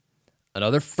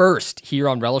Another first here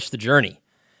on Relish the Journey.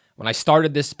 When I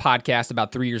started this podcast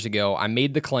about 3 years ago, I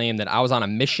made the claim that I was on a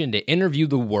mission to interview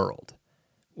the world.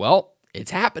 Well,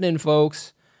 it's happening,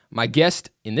 folks. My guest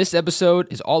in this episode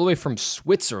is all the way from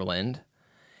Switzerland,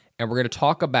 and we're going to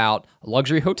talk about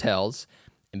luxury hotels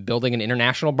and building an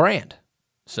international brand.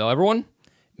 So everyone,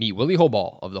 meet Willie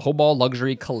Hobal of the Hobal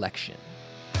Luxury Collection.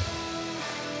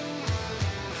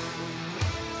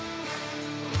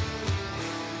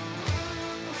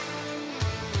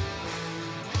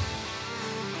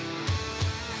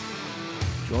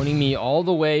 Joining me all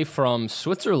the way from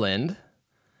Switzerland,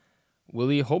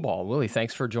 Willie Hobal. Willie,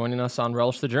 thanks for joining us on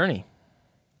Relish the Journey.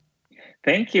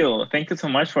 Thank you. Thank you so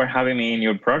much for having me in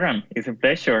your program. It's a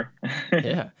pleasure.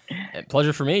 Yeah,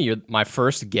 pleasure for me. You're my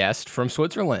first guest from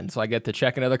Switzerland, so I get to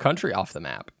check another country off the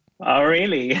map. Oh,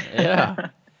 really? Yeah.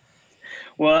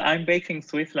 Well, I'm based in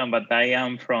Switzerland, but I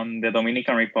am from the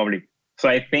Dominican Republic. So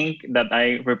I think that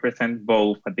I represent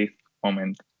both at this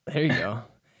moment. There you go.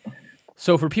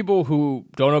 So for people who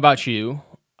don't know about you,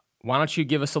 why don't you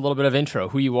give us a little bit of intro,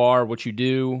 who you are, what you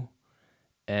do,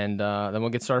 and then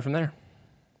we'll get started from there.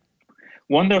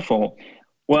 Wonderful.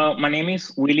 Well, my name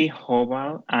is Willie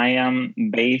Hobal. I am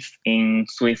based in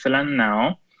Switzerland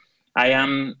now. I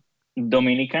am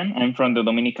Dominican. I'm from the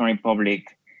Dominican Republic.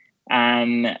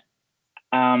 And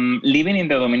living in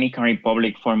the Dominican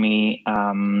Republic for me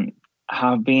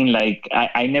have been like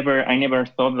I never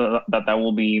thought that I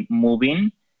will be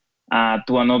moving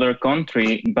to another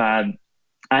country, but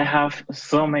I have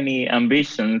so many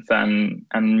ambitions and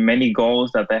many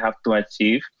goals that I have to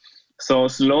achieve. So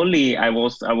slowly, I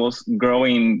was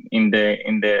growing in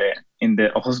the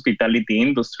hospitality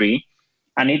industry,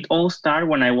 and it all started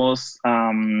when I was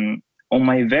on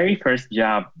my very first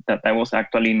job. That I was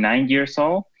actually 9 years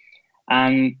old,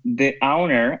 and the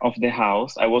owner of the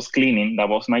house, I was cleaning. That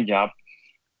was my job.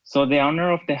 So the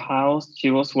owner of the house, she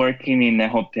was working in a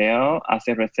hotel as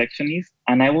a receptionist,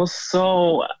 and I was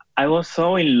so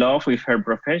in love with her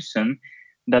profession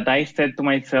that I said to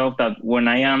myself that when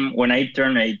I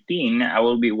turn 18, I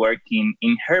will be working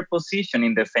in her position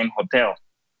in the same hotel.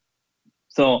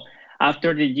 So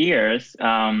after the years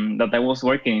that I was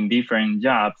working in different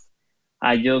jobs,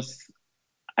 I just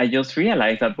I just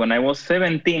realized that when I was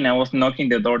 17, I was knocking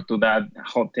the door to that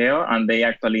hotel, and they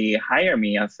actually hired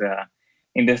me as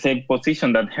in the same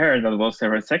position that her, that was a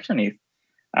receptionist.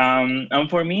 And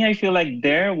for me, I feel like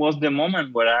there was the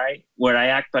moment where I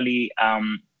actually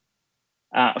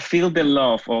feel the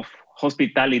love of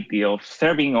hospitality, of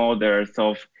serving others,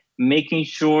 of making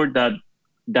sure that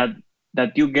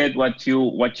that you get what you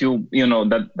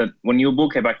that when you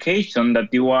book a vacation, that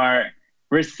you are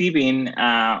receiving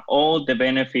all the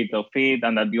benefit of it,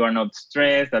 and that you are not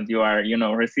stressed, that you are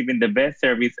receiving the best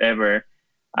service ever.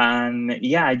 And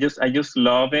yeah, I just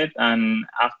love it. And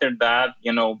after that,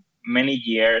 many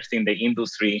years in the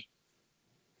industry,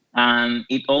 and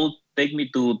it all take me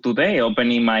to today,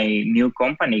 opening my new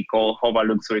company called Hova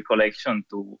Luxury Collection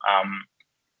to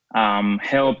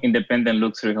help independent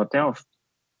luxury hotels.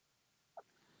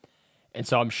 And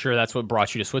so I'm sure that's what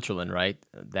brought you to Switzerland, right?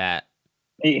 That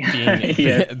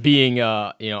Yes, being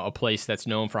a place that's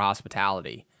known for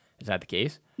hospitality. Is that the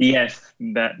case? yes,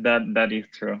 that is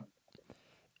true.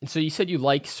 And so you said you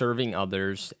like serving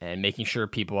others and making sure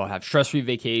people have stress-free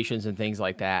vacations and things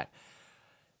like that.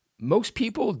 Most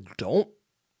people don't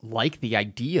like the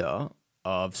idea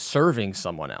of serving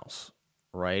someone else,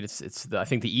 right? I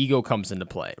think the ego comes into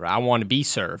play, right? I want to be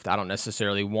served. I don't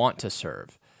necessarily want to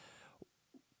serve.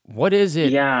 What is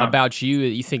it Yeah. about you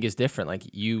that you think is different? Like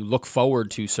you look forward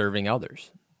to serving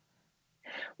others?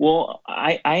 Well,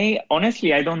 I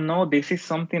honestly, I don't know. This is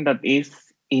something that is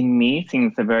in me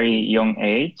since a very young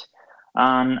age.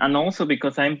 And also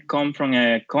because I come from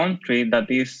a country that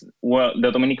is, well,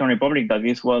 the Dominican Republic, that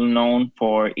is well known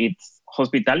for its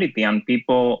hospitality, and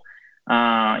people,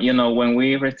 when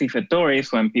we receive a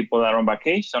tourist, when people are on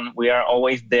vacation, we are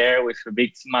always there with a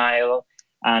big smile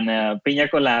and a piña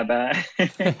colada,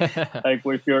 like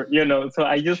with so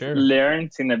I just Sure.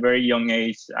 learned in a very young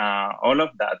age all of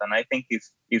that, and I think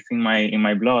it's in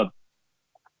my blood.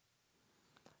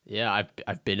 Yeah,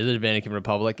 I've been to the Dominican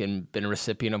Republic and been a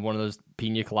recipient of one of those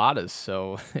pina coladas,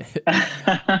 so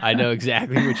I know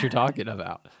exactly what you're talking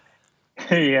about.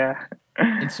 Yeah.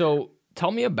 And so,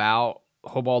 tell me about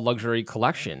Hobal Luxury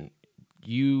Collection.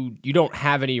 You don't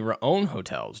have any of your own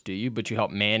hotels, do you? But you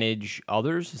help manage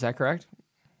others. Is that correct?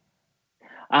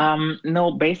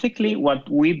 No, basically, what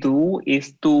we do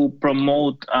is to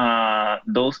promote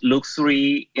those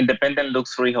independent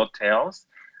luxury hotels,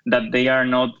 that they are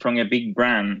not from a big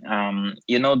brand.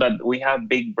 You know that we have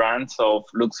big brands of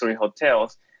luxury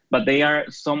hotels, but they are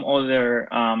some other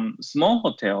small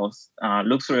hotels,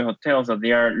 luxury hotels that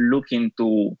they are looking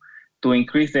to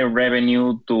increase their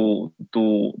revenue, to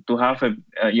have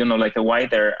like a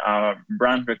wider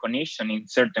brand recognition in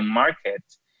certain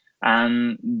markets.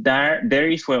 And there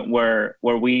is where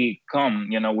we come.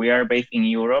 We are based in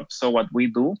Europe, so what we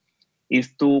do is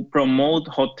to promote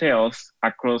hotels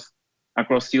across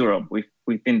Europe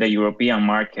within the European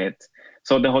market.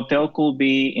 So the hotel could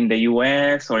be in the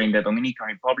US or in the Dominican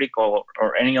Republic,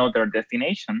 or any other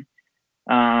destination.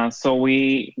 So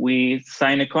we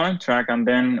sign a contract, and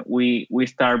then we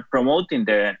start promoting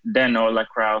then all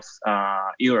across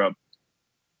Europe.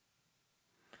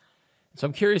 So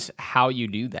I'm curious how you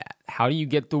do that. How do you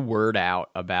get the word out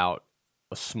about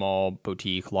a small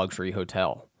boutique luxury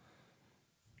hotel?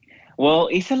 Well,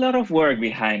 it's a lot of work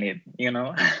behind it.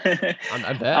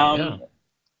 I bet, yeah. um,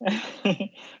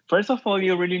 First of all,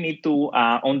 you really need to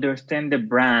understand the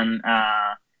brand.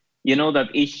 You know that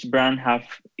each brand have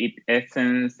its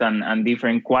essence and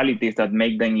different qualities that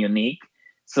make them unique.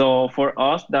 So for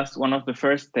us, that's one of the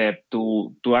first steps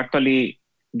to actually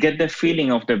get the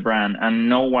feeling of the brand and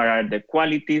know what are the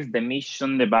qualities, the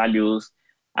mission, the values.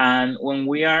 And when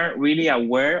we are really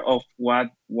aware of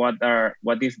what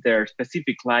is their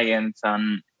specific clients,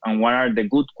 and what are the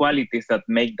good qualities that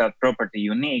make that property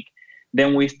unique,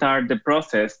 then we start the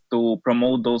process to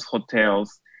promote those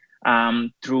hotels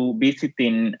through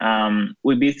visiting.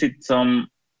 We visit some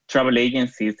travel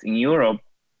agencies in Europe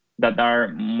that are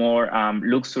more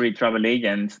luxury travel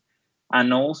agents,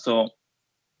 and also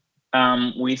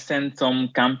we send some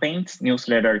campaigns,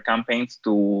 newsletter campaigns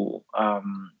to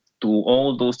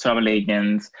all those travel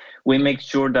agents. We make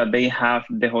sure that they have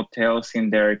the hotels in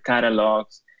their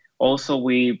catalogs. Also,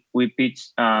 we pitch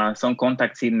some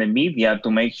contacts in the media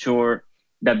to make sure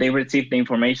that they receive the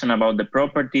information about the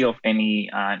property of any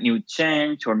new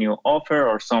change or new offer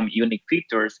or some unique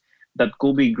features that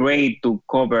could be great to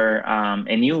cover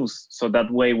a news. So that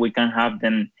way we can have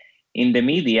them in the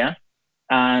media,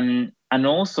 and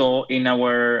also in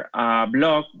our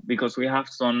blog, because we have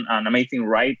an amazing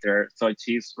writer, so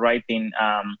she's writing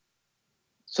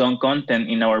some content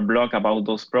in our blog about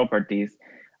those properties,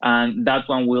 and that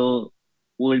one will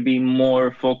be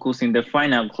more focused in the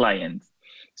final clients.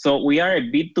 So we are a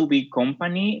B2B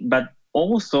company, but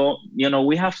also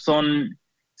we have some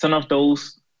of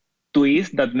those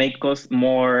twists that make us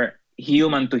more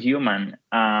human to human.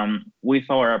 With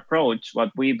our approach,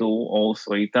 what we do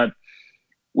also is that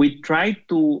we try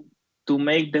to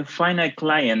make the final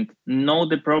client know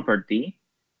the property,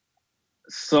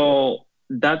 so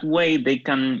that way they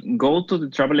can go to the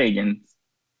travel agents,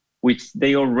 which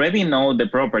they already know the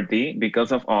property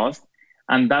because of us,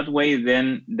 and that way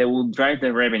then they will drive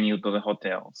the revenue to the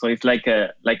hotel. So it's like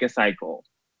a cycle.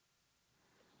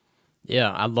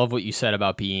 Yeah, I love what you said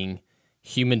about being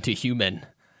human to human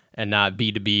and not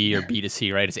B2B or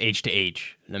B2C, right? It's H to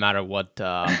H, no matter what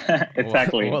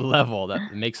Exactly. what level.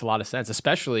 That makes a lot of sense,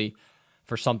 especially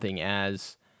for something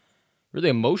as really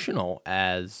emotional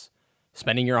as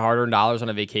spending your hard-earned dollars on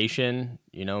a vacation,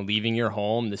 leaving your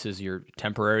home. This is your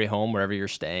temporary home wherever you're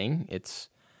staying. It's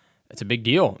a big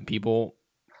deal. People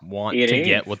want It to is.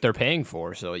 get what they're paying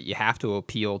for, so you have to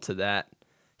appeal to that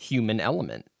human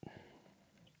element.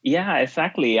 Yeah,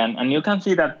 exactly. And you can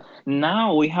see that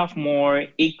now we have more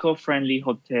eco-friendly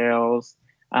hotels.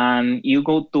 And you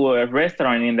go to a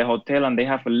restaurant in the hotel, and they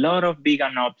have a lot of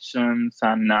vegan options,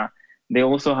 and they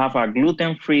also have a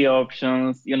gluten-free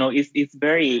options. It's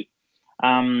very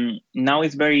now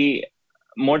it's very,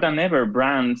 more than ever,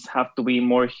 brands have to be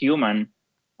more human,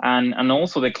 and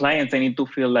also the clients, they need to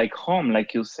feel like home,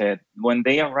 like you said. When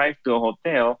they arrive to a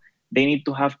hotel, they need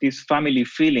to have this family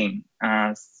feeling.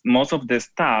 As most of the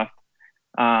staff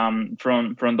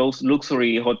from those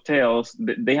luxury hotels,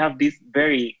 they have this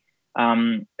very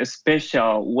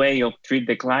special way of treat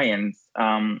the clients,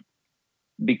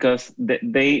 because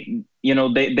they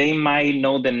might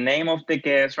know the name of the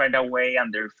guest right away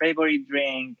and their favorite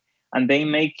drink, and they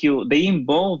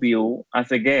involve you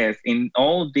as a guest in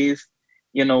all this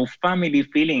family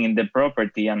feeling in the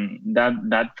property. And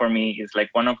that for me is like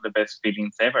one of the best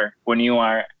feelings ever when you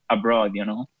are abroad.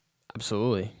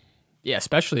 Absolutely. Yeah,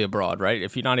 especially abroad, right?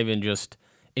 If you're not even just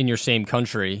in your same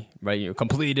country, right? You're a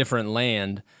completely different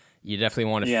land. You definitely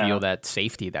want to feel Yeah, that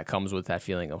safety that comes with that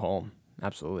feeling of home.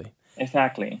 Absolutely.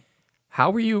 exactly. How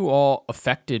were you all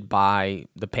affected by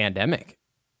the pandemic?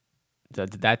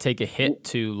 Did that take a hit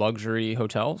to luxury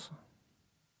hotels?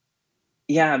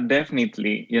 Yeah,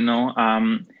 definitely.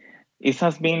 It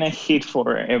has been a hit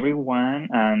for everyone,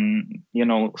 and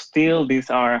still these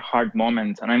are hard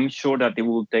moments, and I'm sure that it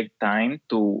will take time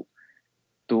to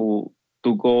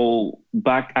to go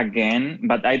back again,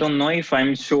 but I don't know if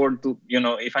I'm sure to,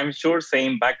 if I'm sure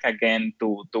saying back again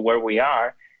to where we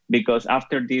are, because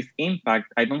after this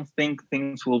impact, I don't think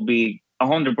things will be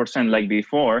 100% like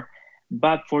before.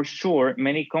 But for sure,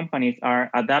 many companies are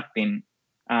adapting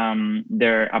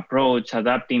their approach,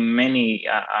 adapting many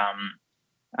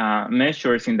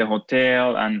measures in the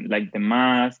hotel, and like the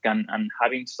mask, and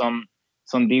having some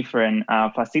different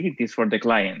facilities for the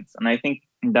clients. And I think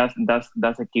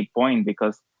that's a key point,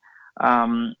 because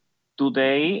um,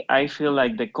 today I feel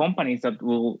like the companies that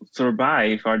will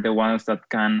survive are the ones that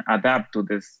can adapt to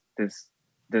this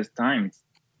times.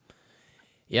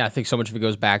 Yeah, I think so much of it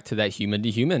goes back to that human to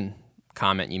human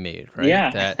comment you made, right?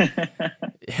 Yeah. That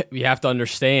we have to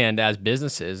understand as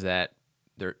businesses that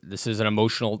this is an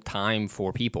emotional time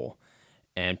for people,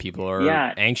 and people are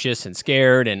Yeah. anxious and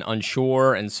scared and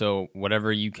unsure. And so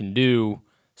whatever you can do,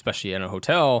 especially in a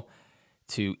hotel,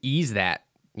 to ease that,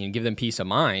 give them peace of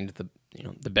mind,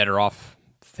 the better off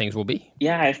things will be.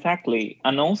 Yeah, exactly.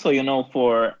 And also,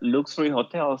 for luxury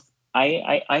hotels,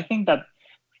 I think that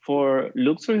for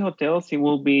luxury hotels, it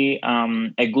will be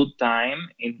a good time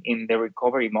in the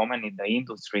recovery moment in the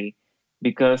industry,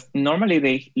 because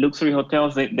normally luxury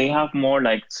hotels, they have more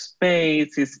like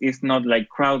space. It's not like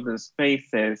crowded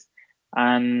spaces,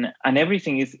 and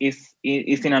everything is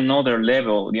in another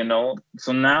level,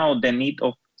 So now the need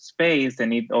of space, the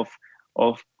need of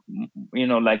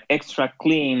like extra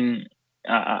clean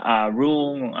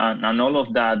room, and all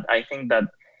of that, I think that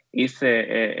is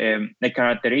a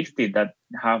characteristic that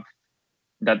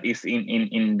is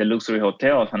in the luxury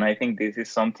hotels. And I think this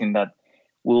is something that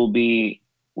will be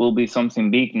will be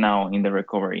something big now in the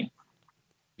recovery.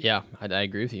 Yeah, I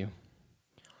agree with you.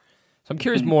 So I'm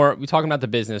curious more. We're talking about the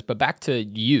business, but back to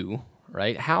you,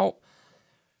 right?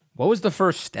 What was the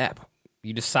first step?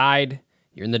 You decide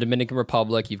you're in the Dominican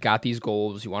Republic, you've got these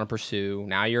goals you want to pursue.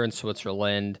 Now you're in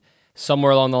Switzerland.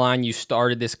 Somewhere along the line, you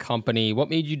started this company. What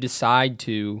made you decide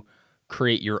to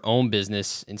create your own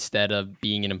business instead of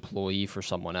being an employee for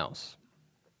someone else?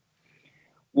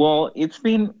 Well, it's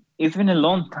been a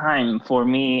long time for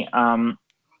me. Uh,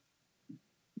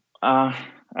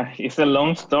 it's a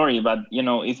long story, but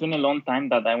it's been a long time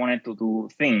that I wanted to do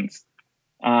things,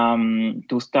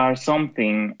 to start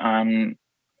something. And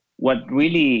what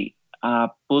really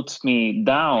puts me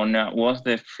down was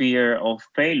the fear of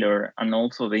failure, and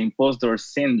also the imposter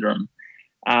syndrome.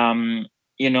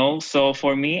 So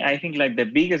for me, I think like the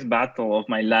biggest battle of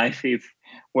my life is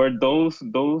were those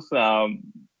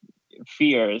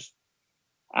fears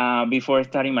before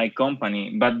starting my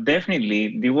company. But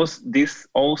definitely, there was this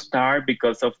all start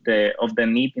because of the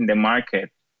need in the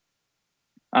market.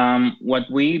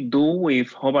 What we do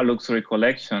with Hova Luxury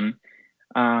Collection,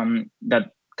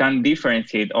 that can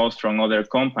differentiate us from other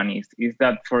companies, is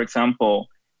that, for example,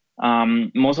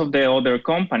 most of the other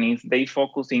companies, they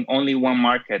focus in only one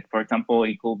market. For example,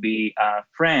 it could be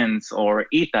France or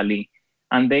Italy,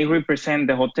 and they represent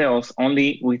the hotels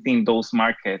only within those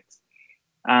markets.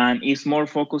 And it's more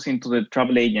focused into the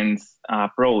travel agents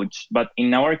approach. But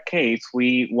in our case,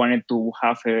 we wanted to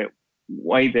have a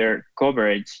wider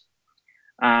coverage,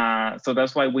 so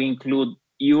that's why we include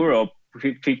Europe,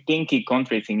 15 key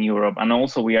countries in Europe. And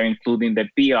also we are including the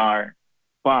PR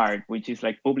part, which is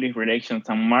like public relations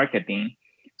and marketing.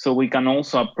 So we can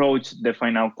also approach the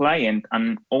final client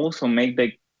and also make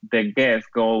the guest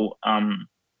go,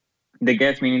 the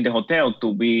guest meaning the hotel,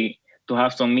 to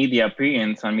have some media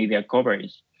appearance and media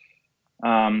coverage.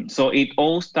 So it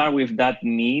all started with that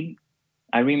need.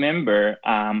 I remember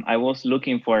I was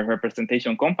looking for a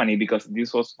representation company, because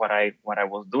this was what I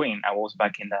was doing. I was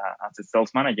back as a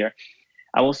sales manager.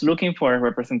 I was looking for a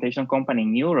representation company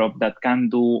in Europe that can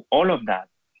do all of that,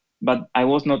 but I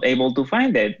was not able to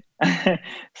find it.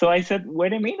 So I said,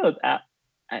 "Wait a minute!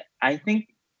 I think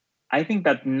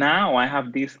that now I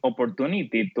have this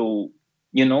opportunity to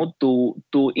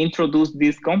introduce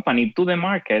this company to the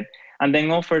market, and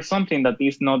then offer something that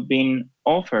is not being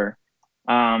offered,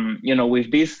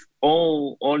 with this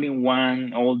all in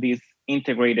one, all these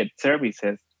integrated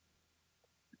services."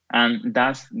 And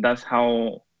that's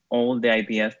how all the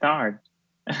ideas start.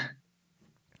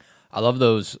 I love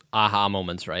those aha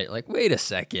moments, right? Like, wait a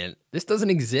second, this doesn't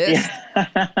exist. Yeah.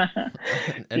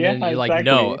 And Yeah, then you're like,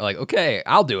 no, exactly. like, okay,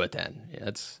 I'll do it then. Yeah,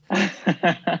 that's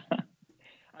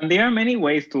And there are many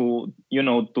ways to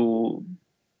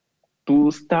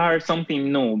start something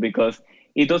new, because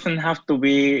it doesn't have to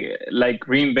be like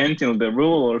reinventing the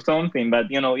rule or something,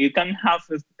 but you can have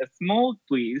a small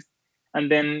twist, and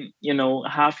then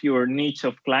have your niche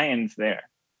of clients there.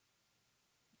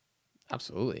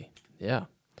 absolutely. Yeah.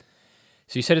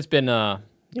 So you said it's been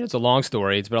it's a long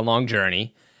story, it's been a long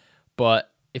journey,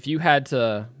 But if you had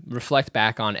to reflect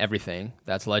back on everything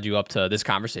that's led you up to this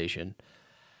conversation,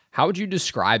 how would you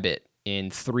describe it in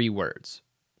 3 words?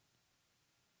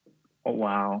 Oh,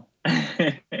 wow.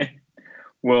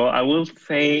 Well, I will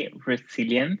say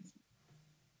resilience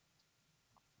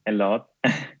a lot.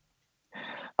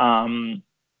 um,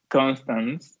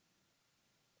 Constance,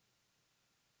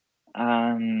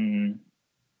 and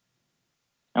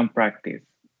practice.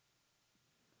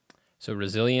 So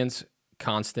resilience,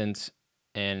 constance,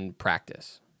 and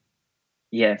practice.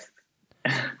 Yes.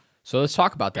 So let's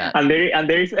talk about that.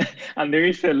 There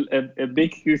is a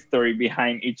big history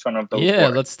behind each one of those Yeah,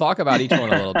 words. let's talk about each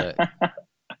one a little bit.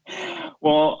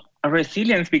 Well,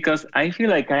 resilience, because I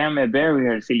feel like I am a very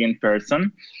resilient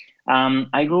person.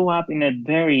 I grew up in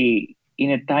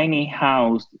a tiny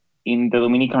house in the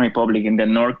Dominican Republic in the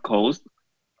North Coast,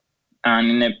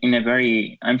 and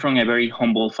I'm from a very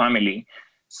humble family.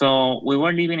 So we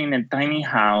were living in a tiny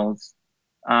house.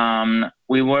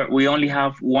 We only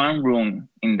have one room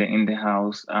in the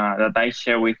house that I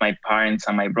share with my parents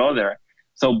and my brother.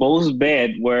 So both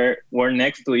beds were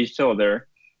next to each other.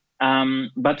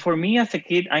 But for me as a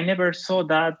kid, I never saw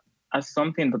that as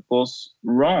something that was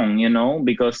wrong,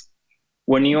 because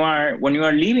when you are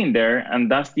living there and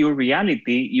that's your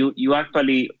reality, you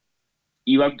actually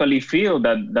feel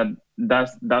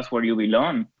that's where you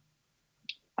belong.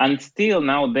 And still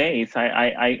nowadays,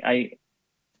 I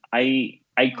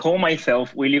call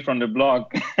myself Willie from the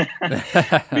block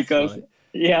That's because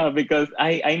funny. because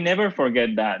I never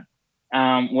forget that,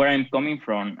 where I'm coming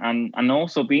from, and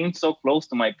also being so close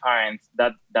to my parents,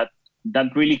 that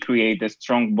really create a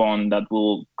strong bond that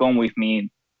will come with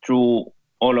me through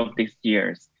all of these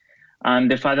years. And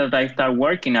the fact that I started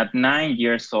working at 9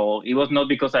 years old, it was not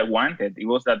because I wanted. It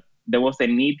was that there was a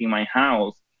need in my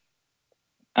house,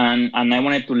 and I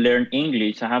wanted to learn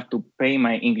English. I have to pay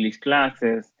my English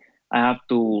classes. I have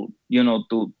to,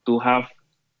 to have.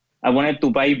 I wanted to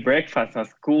buy breakfast at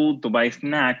school, to buy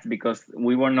snacks, because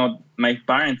my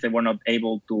parents, they were not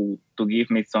able to give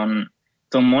me some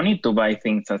money to buy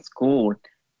things at school.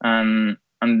 And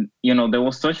there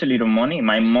was such a little money.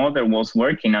 My mother was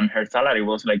working and her salary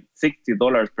was like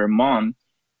 $60 per month.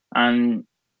 And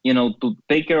to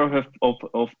take care of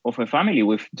a family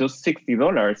with just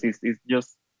 $60 is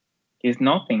just is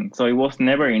nothing. So it was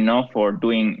never enough for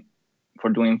doing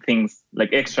things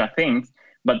like extra things.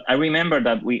 But I remember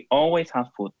that we always have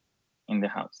food in the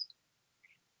house.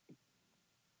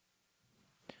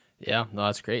 Yeah, no,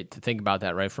 that's great to think about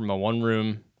that, right? From a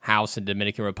one-room house in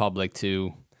Dominican Republic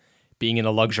to being in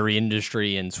the luxury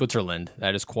industry in Switzerland.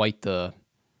 That is quite the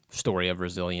story of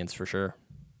resilience for sure.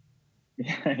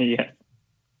 Yes.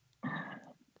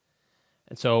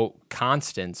 And so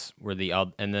constants were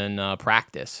and then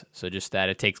practice. So just that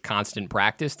it takes constant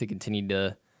practice to continue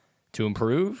to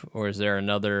improve, or is there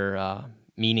another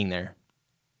meaning there?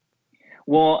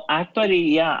 Well, actually,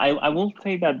 yeah, I will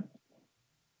say that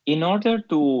in order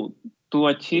to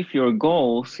achieve your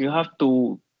goals, you have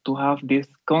to have this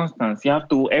constance. You have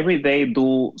to every day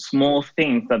do small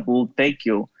things that will take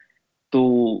you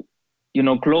to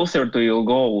closer to your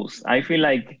goals. I feel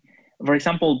like, for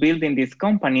example, building this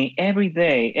company, every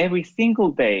day, every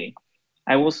single day,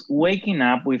 I was waking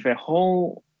up with a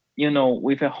whole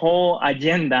with a whole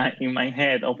agenda in my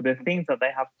head of the things that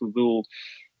I have to do.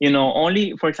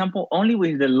 Only, for example, only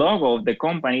with the logo of the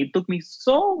company, it took me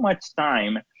so much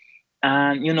time,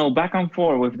 and back and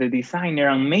forth with the designer,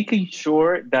 and making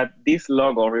sure that this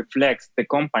logo reflects the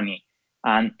company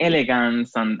and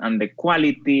elegance, and the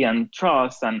quality and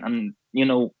trust, and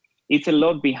it's a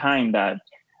lot behind that.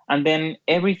 And then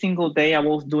every single day I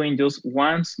was doing just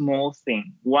one small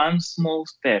thing, one small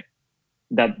step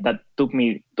that took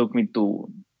me to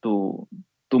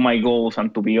to my goals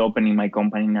and to be opening my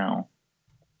company now.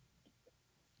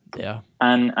 Yeah.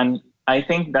 And I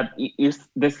think that is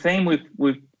the same with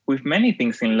many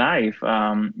things in life.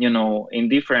 In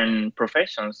different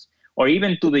professions, or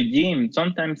even to the gym.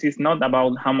 Sometimes it's not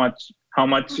about how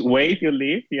much weight you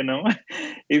lift.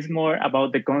 It's more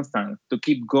about the constant to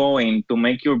keep going, to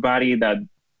make your body that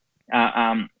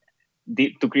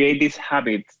to create these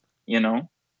habits.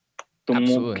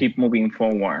 Absolutely. Keep moving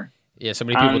forward. Yeah, so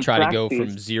many people And try to go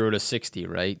practice. from 0 to 60,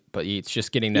 right? But it's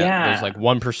just getting those Yeah, like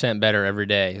 1% better every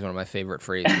day is one of my favorite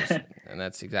phrases, and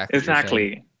that's exactly what you're saying.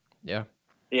 exactly. Yeah,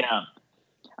 Yeah.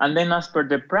 And then as per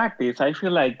the practice, I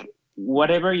feel like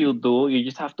whatever you do, you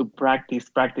just have to practice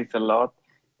a lot,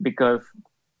 because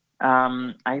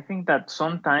I think that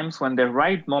sometimes when the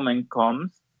right moment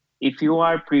comes, if you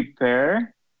are prepared,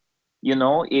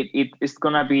 it's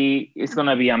gonna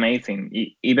be amazing.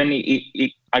 Even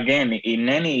again, in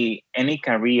any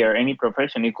career, any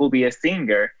profession, it could be a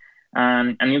singer.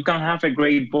 And you can have a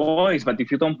great voice, but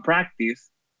if you don't practice,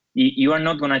 you are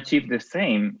not going to achieve the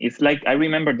same. It's like, I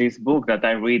remember this book that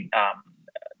I read,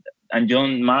 and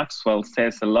John Maxwell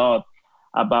says a lot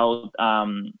about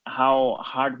how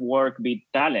hard work beats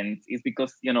talent is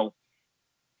because,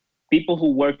 people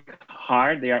who work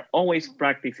hard, they are always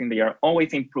practicing, they are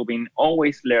always improving,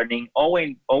 always learning,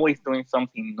 always doing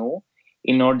something new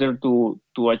in order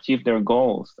to achieve their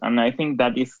goals. And I think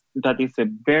that is a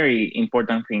very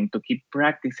important thing, to keep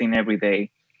practicing every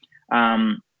day.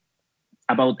 um,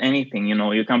 about anything.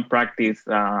 You can practice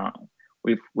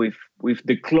with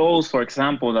the clothes, for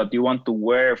example, that you want to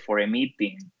wear for a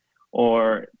meeting,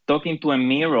 or talking to a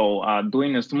mirror,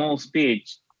 doing a small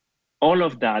speech. All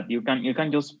of that, you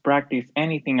can just practice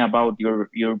anything about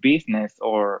your business,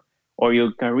 or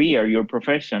your career, your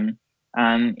profession.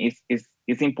 And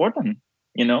it's important,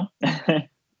 you know.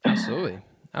 Absolutely.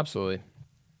 Absolutely.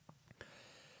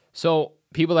 So,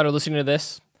 people that are listening to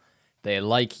this, they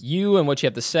like you and what you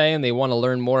have to say, and they want to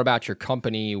learn more about your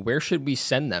company. Where should we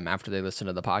send them after they listen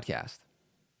to the podcast?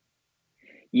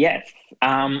 Yes,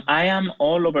 I am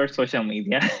all over social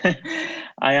media.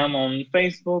 I am on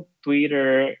Facebook,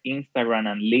 Twitter, Instagram,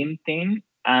 and LinkedIn,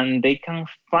 and they can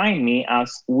find me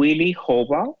as Willie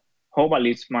Hobal. Hobal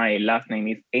is my last name,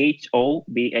 is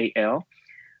Hobal,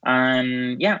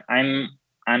 and yeah,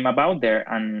 I'm about there,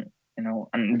 and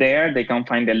there they can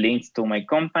find the links to my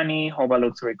company, Hobal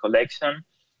Luxury Collection,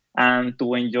 and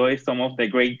to enjoy some of the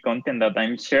great content that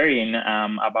I'm sharing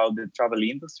about the travel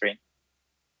industry.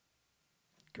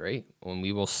 Great. And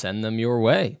we will send them your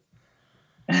way.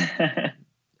 I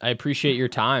appreciate your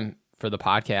time for the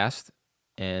podcast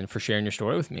and for sharing your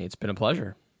story with me. It's been a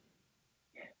pleasure.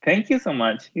 Thank you so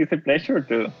much. It's a pleasure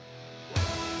too.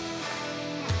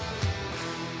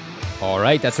 All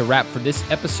right, that's a wrap for this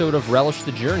episode of Relish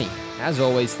the Journey. As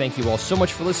always, thank you all so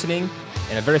much for listening,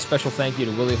 and a very special thank you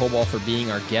to Willie Hobal for being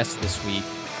our guest this week.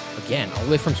 Again, all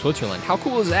the way from Switzerland. How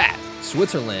cool is that?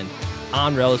 Switzerland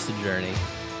on Relish the Journey.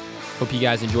 Hope you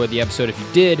guys enjoyed the episode. If you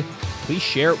did, please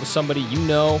share it with somebody you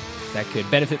know that could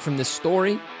benefit from this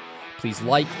story. Please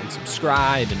like and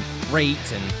subscribe and rate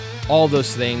and all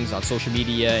those things on social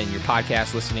media and your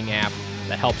podcast listening app.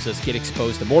 That helps us get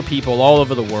exposed to more people all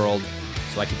over the world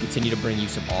so I can continue to bring you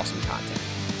some awesome content.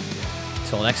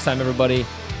 Until next time, everybody,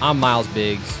 I'm Miles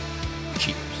Biggs.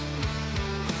 Cheers.